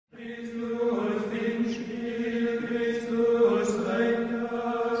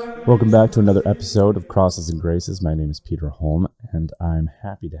Welcome back to another episode of Crosses and Graces. My name is Peter Holm, and I'm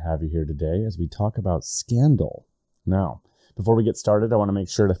happy to have you here today as we talk about scandal. Now, before we get started, I want to make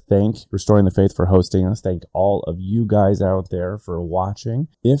sure to thank Restoring the Faith for hosting us. Thank all of you guys out there for watching.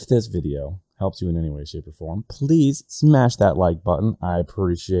 If this video helps you in any way, shape, or form, please smash that like button. I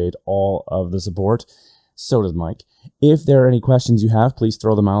appreciate all of the support. So does Mike. If there are any questions you have, please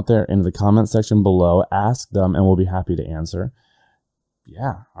throw them out there into the comment section below. Ask them, and we'll be happy to answer.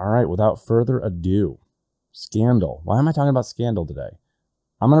 Yeah, all right, without further ado, scandal. Why am I talking about scandal today?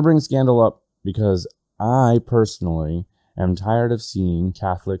 I'm going to bring scandal up because I personally am tired of seeing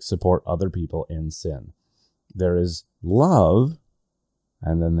Catholics support other people in sin. There is love,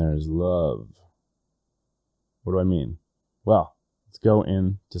 and then there's love. What do I mean? Well, let's go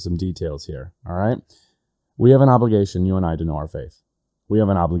into some details here, all right? We have an obligation, you and I, to know our faith. We have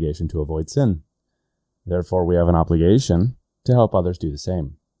an obligation to avoid sin. Therefore, we have an obligation to help others do the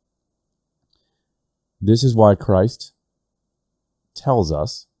same. This is why Christ tells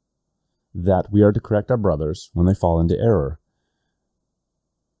us that we are to correct our brothers when they fall into error.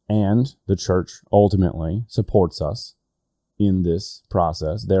 And the church ultimately supports us in this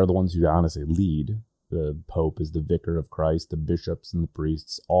process. They're the ones who honestly lead. The Pope is the vicar of Christ, the bishops and the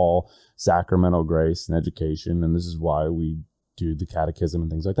priests, all sacramental grace and education, and this is why we do the catechism and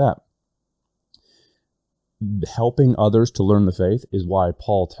things like that. Helping others to learn the faith is why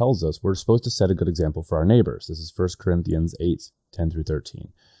Paul tells us we're supposed to set a good example for our neighbors. This is 1 Corinthians 8:10-13.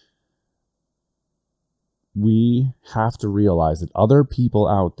 We have to realize that other people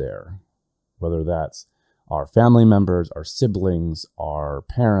out there, whether that's our family members, our siblings, our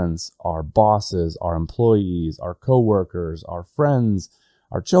parents, our bosses, our employees, our coworkers, our friends,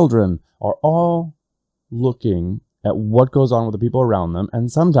 our children, are all looking at what goes on with the people around them.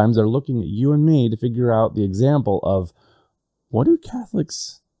 And sometimes they're looking at you and me to figure out the example of, what do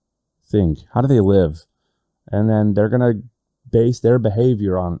Catholics think? How do they live? And then they're going to base their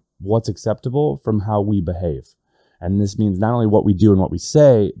behavior on what's acceptable from how we behave. And this means not only what we do and what we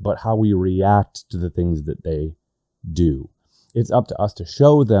say, but how we react to the things that they do. It's up to us to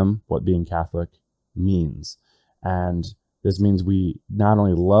show them what being Catholic means. And this means we not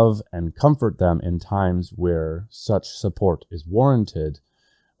only love and comfort them in times where such support is warranted,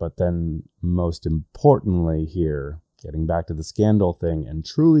 but then most importantly here, getting back to the scandal thing and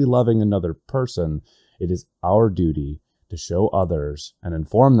truly loving another person, it is our duty to show others and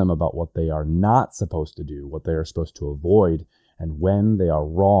inform them about what they are not supposed to do, what they are supposed to avoid, and when they are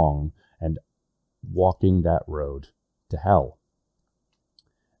wrong and walking that road to hell.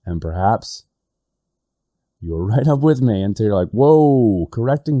 And perhaps you're right up with me until you're like, whoa,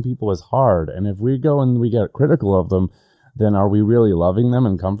 correcting people is hard. And if we go and we get critical of them, then are we really loving them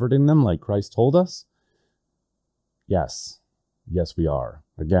and comforting them like Christ told us? Yes. Yes, we are.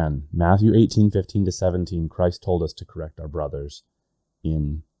 Again, Matthew 18:15-17, Christ told us to correct our brothers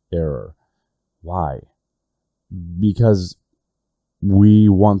in error. Why? Because we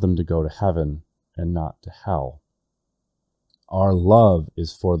want them to go to heaven and not to hell. Our love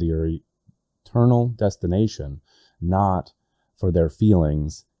is for the eternal destination, not for their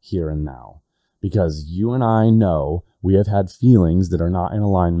feelings here and now. Because you and I know we have had feelings that are not in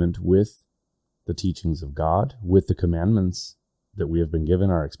alignment with the teachings of God, with the commandments that we have been given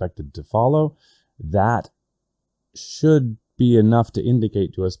are expected to follow. That should be enough to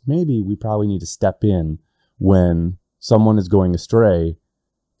indicate to us maybe we probably need to step in when someone is going astray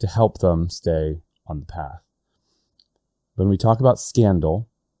to help them stay on the path. When we talk about scandal,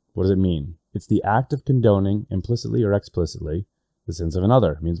 what does it mean? It's the act of condoning, implicitly or explicitly, the sins of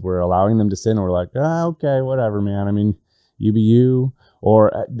another. It means we're allowing them to sin, and we're like, okay, whatever, man. I mean, you be you,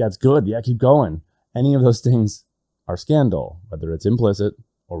 or that's good. Yeah, keep going. Any of those things are scandal, whether it's implicit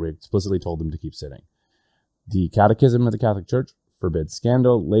or we explicitly told them to keep sinning. The Catechism of the Catholic Church forbids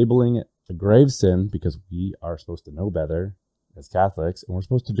scandal, labeling it a grave sin because we are supposed to know better as Catholics, and we're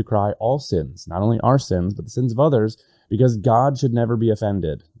supposed to decry all sins, not only our sins, but the sins of others, because God should never be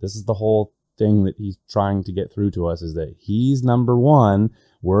offended. This is the whole thing that he's trying to get through to us, is that he's number one,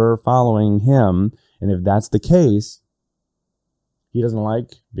 we're following him, and if that's the case, he doesn't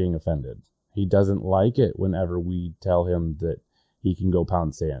like being offended. He doesn't like it whenever we tell him that he can go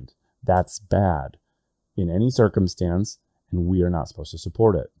pound sand. That's bad in any circumstance, and we are not supposed to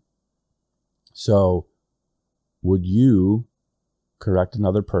support it. So, would you correct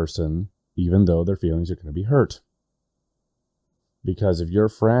another person even though their feelings are going to be hurt? Because if your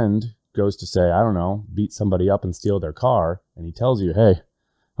friend goes to say, I don't know, beat somebody up and steal their car, and he tells you, hey,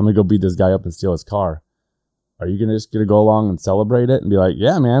 I'm going to go beat this guy up and steal his car, are you just going to go along and celebrate it and be like,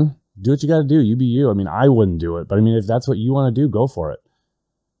 yeah, man, do what you got to do. You be you. I mean, I wouldn't do it, but I mean, if that's what you want to do, go for it.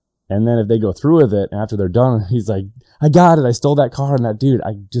 And then if they go through with it after they're done, he's like, I got it. I stole that car and that dude,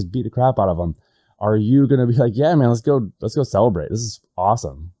 I just beat the crap out of him. Are you going to be like, yeah, man, let's go celebrate. This is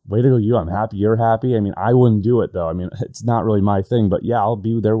awesome. Way to go, you. I'm happy. You're happy. I mean, I wouldn't do it though. I mean, it's not really my thing, but yeah, I'll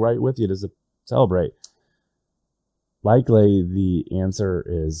be there right with you to celebrate. Likely the answer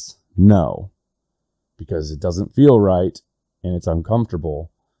is no, because it doesn't feel right and it's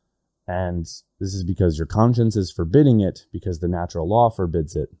uncomfortable. And this is because your conscience is forbidding it, because the natural law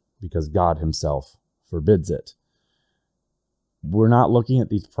forbids it, because God himself forbids it. We're not looking at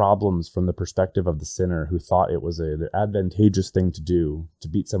these problems from the perspective of the sinner who thought it was an advantageous thing to do to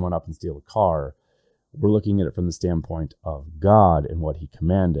beat someone up and steal a car. We're looking at it from the standpoint of God and what he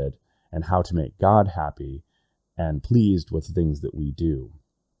commanded and how to make God happy and pleased with things that we do.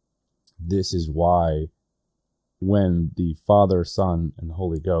 This is why when the Father, Son, and the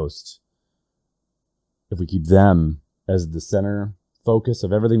Holy Ghost, if we keep them as the center focus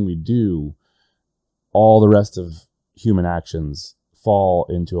of everything we do, all the rest of human actions fall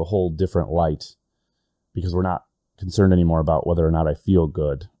into a whole different light, because we're not concerned anymore about whether or not I feel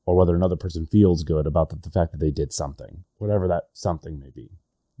good or whether another person feels good about the fact that they did something, whatever that something may be.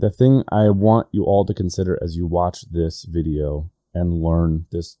 The thing I want you all to consider as you watch this video and learn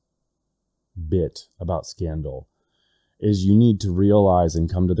this bit about scandal is you need to realize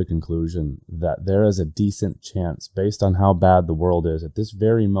and come to the conclusion that there is a decent chance, based on how bad the world is at this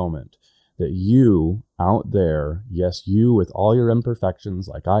very moment, that you out there, yes, you with all your imperfections,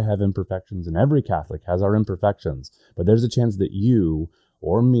 like I have imperfections and every Catholic has our imperfections, but there's a chance that you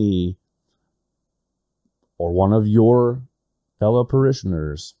or me or one of your fellow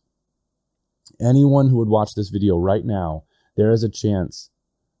parishioners, anyone who would watch this video right now, there is a chance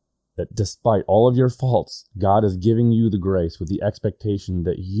that despite all of your faults, God is giving you the grace with the expectation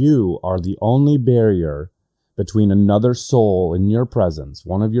that you are the only barrier between another soul in your presence,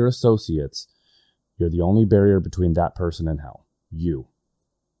 one of your associates. You're the only barrier between that person and hell. You.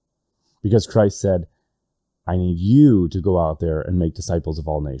 Because Christ said, I need you to go out there and make disciples of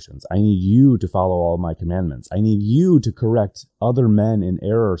all nations. I need you to follow all my commandments. I need you to correct other men in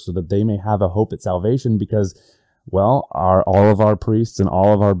error so that they may have a hope at salvation, because, well, are all of our priests and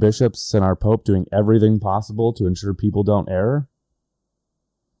all of our bishops and our Pope doing everything possible to ensure people don't err?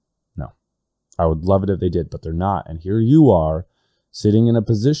 No. I would love it if they did, but they're not. And here you are, sitting in a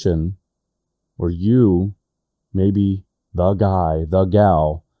position where you may be the guy, the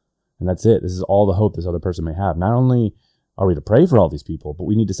gal, and that's it. This is all the hope this other person may have. Not only are we to pray for all these people, but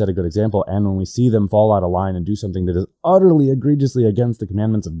we need to set a good example. And when we see them fall out of line and do something that is utterly egregiously against the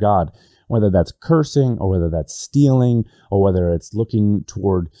commandments of God, whether that's cursing or whether that's stealing or whether it's looking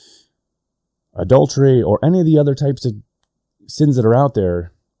toward adultery or any of the other types of sins that are out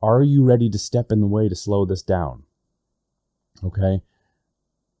there, are you ready to step in the way to slow this down? Okay?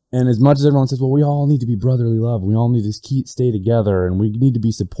 And as much as everyone says, well, we all need to be brotherly love, we all need to stay together, and we need to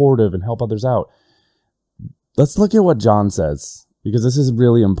be supportive and help others out, let's look at what John says, because this is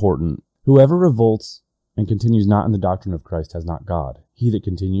really important. Whoever revolts and continues not in the doctrine of Christ has not God. He that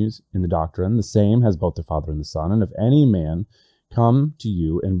continues in the doctrine, the same has both the Father and the Son. And if any man come to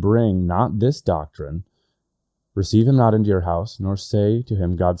you and bring not this doctrine, receive him not into your house, nor say to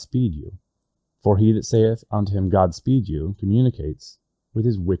him, God speed you. For he that saith unto him, God speed you, communicates with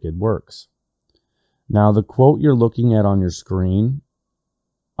his wicked works. Now, the quote you're looking at on your screen,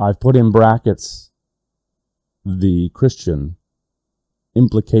 I've put in brackets the Christian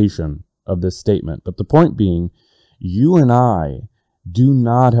implication of this statement. But the point being, you and I do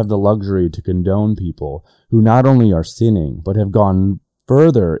not have the luxury to condone people who not only are sinning, but have gone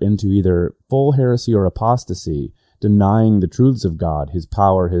further into either full heresy or apostasy, denying the truths of God, his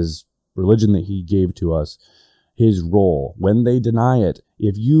power, his religion that he gave to us, his role. When they deny it,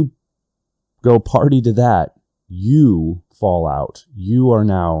 if you go party to that, you fall out. You are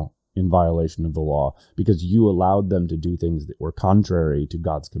now in violation of the law because you allowed them to do things that were contrary to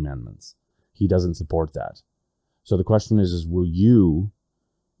God's commandments. He doesn't support that. So the question is will you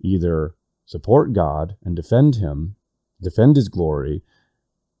either support God and defend him, defend his glory,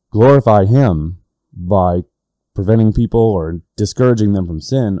 glorify him by preventing people or discouraging them from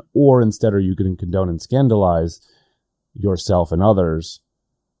sin, or instead are you going to condone and scandalize yourself and others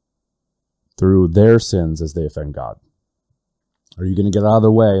through their sins as they offend God? Are you going to get out of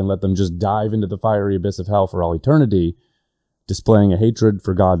their way and let them just dive into the fiery abyss of hell for all eternity, displaying a hatred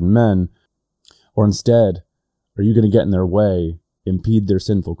for God and men? Or instead, are you going to get in their way, impede their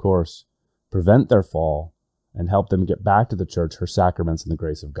sinful course, prevent their fall, and help them get back to the church, her sacraments, and the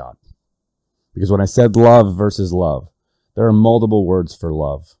grace of God? Because when I said love versus love, there are multiple words for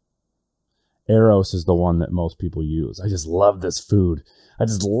love. Eros is the one that most people use. I just love this food. I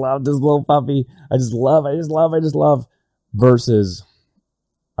just love this little puppy. I just love. Versus,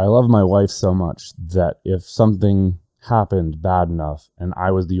 I love my wife so much that if something happened bad enough and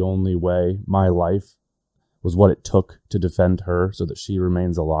I was the only way, my life was what it took to defend her so that she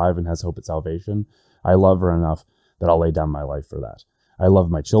remains alive and has hope at salvation, I love her enough that I'll lay down my life for that. I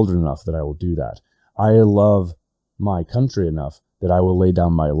love my children enough that I will do that. I love my country enough that I will lay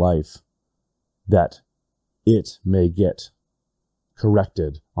down my life that it may get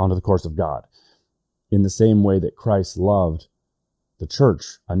corrected onto the course of God. In the same way that Christ loved the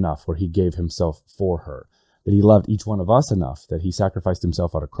church enough where he gave himself for her, that he loved each one of us enough that he sacrificed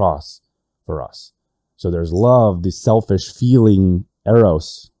himself on a cross for us. So there's love, the selfish feeling,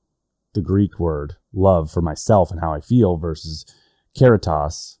 eros, the Greek word, love for myself and how I feel, versus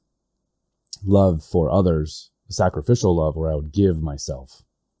caritas, love for others, sacrificial love where I would give myself,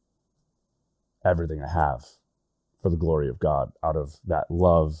 everything I have, for the glory of God, out of that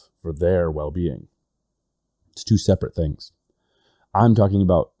love for their well-being. It's two separate things. I'm talking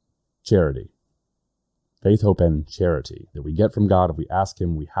about charity. Faith, hope, and charity that we get from God. If we ask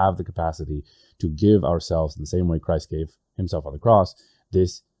him, we have the capacity to give ourselves in the same way Christ gave himself on the cross.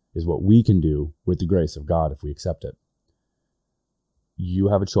 This is what we can do with the grace of God if we accept it. You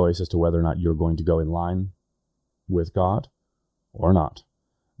have a choice as to whether or not you're going to go in line with God or not.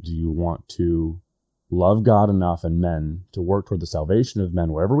 Do you want to love God enough and men to work toward the salvation of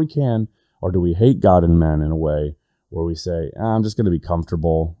men wherever we can, or do we hate God and men in a way where we say, I'm just going to be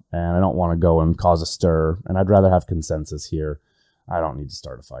comfortable and I don't want to go and cause a stir and I'd rather have consensus here. I don't need to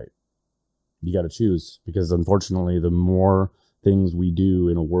start a fight. You got to choose, because unfortunately the more things we do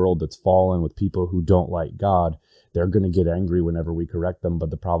in a world that's fallen with people who don't like God, they're going to get angry whenever we correct them.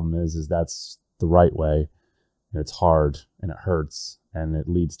 But the problem is that's the right way, and it's hard and it hurts and it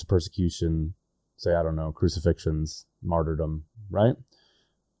leads to persecution, say, I don't know, crucifixions, martyrdom, right?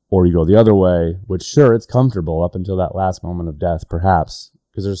 Or you go the other way, which sure, it's comfortable up until that last moment of death, perhaps,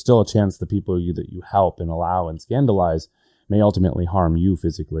 because there's still a chance the people that you help and allow and scandalize may ultimately harm you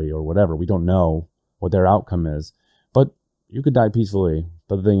physically or whatever. We don't know what their outcome is, but you could die peacefully.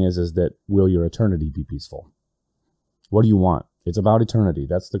 But the thing is that will your eternity be peaceful? What do you want? It's about eternity.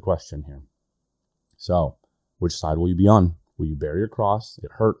 That's the question here. So, which side will you be on? Will you bear your cross?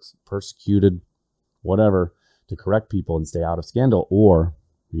 It hurts, persecuted, whatever, to correct people and stay out of scandal, or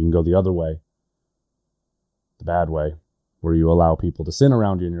you can go the other way, the bad way, where you allow people to sin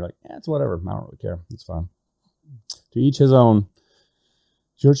around you and you're like, it's whatever. I don't really care. It's fine. To each his own.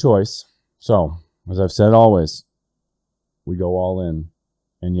 It's your choice. So, as I've said always, we go all in.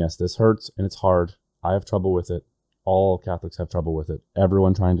 And yes, this hurts and it's hard. I have trouble with it. All Catholics have trouble with it.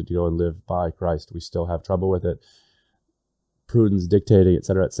 Everyone trying to go and live by Christ, we still have trouble with it. Prudence dictating,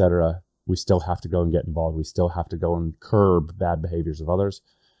 etc., we still have to go and get involved. We still have to go and curb bad behaviors of others.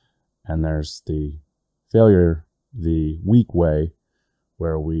 And there's the failure, the weak way,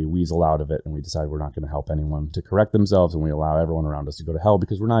 where we weasel out of it and we decide we're not going to help anyone to correct themselves, and we allow everyone around us to go to hell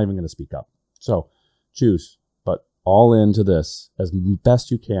because we're not even going to speak up. So choose, but all into this as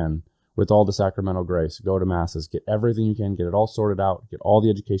best you can with all the sacramental grace. Go to masses, get everything you can, get it all sorted out, get all the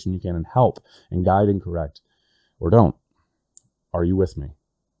education you can, and help and guide and correct, or don't. Are you with me?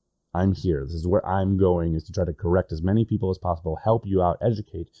 I'm here. This is where I'm going, is to try to correct as many people as possible, help you out,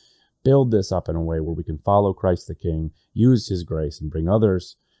 educate, build this up in a way where we can follow Christ the King, use his grace, and bring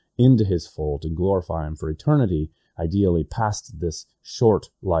others into his fold and glorify him for eternity, ideally past this short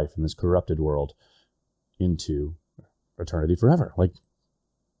life in this corrupted world into eternity forever. Like, does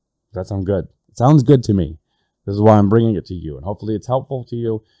that sound good? It sounds good to me. This is why I'm bringing it to you, and hopefully it's helpful to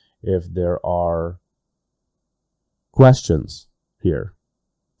you. If there are questions here,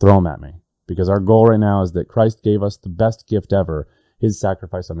 throw them at me, because our goal right now is that Christ gave us the best gift ever, his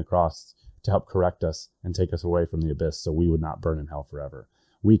sacrifice on the cross, to help correct us and take us away from the abyss so we would not burn in hell forever.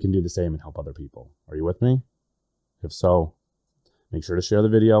 We can do the same and help other people. Are you with me? If so, make sure to share the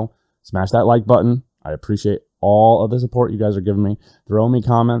video, smash that like button. I appreciate all of the support you guys are giving me. Throw me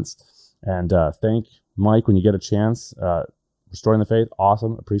comments, and thank Mike when you get a chance. Restoring the Faith,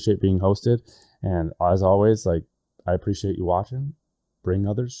 awesome. Appreciate being hosted. And as always, I appreciate you watching. Bring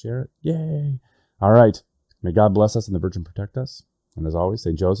others, share it. Yay. All right. May God bless us and the Virgin protect us. And as always,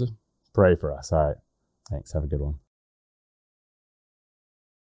 St. Joseph, pray for us. All right. Thanks. Have a good one.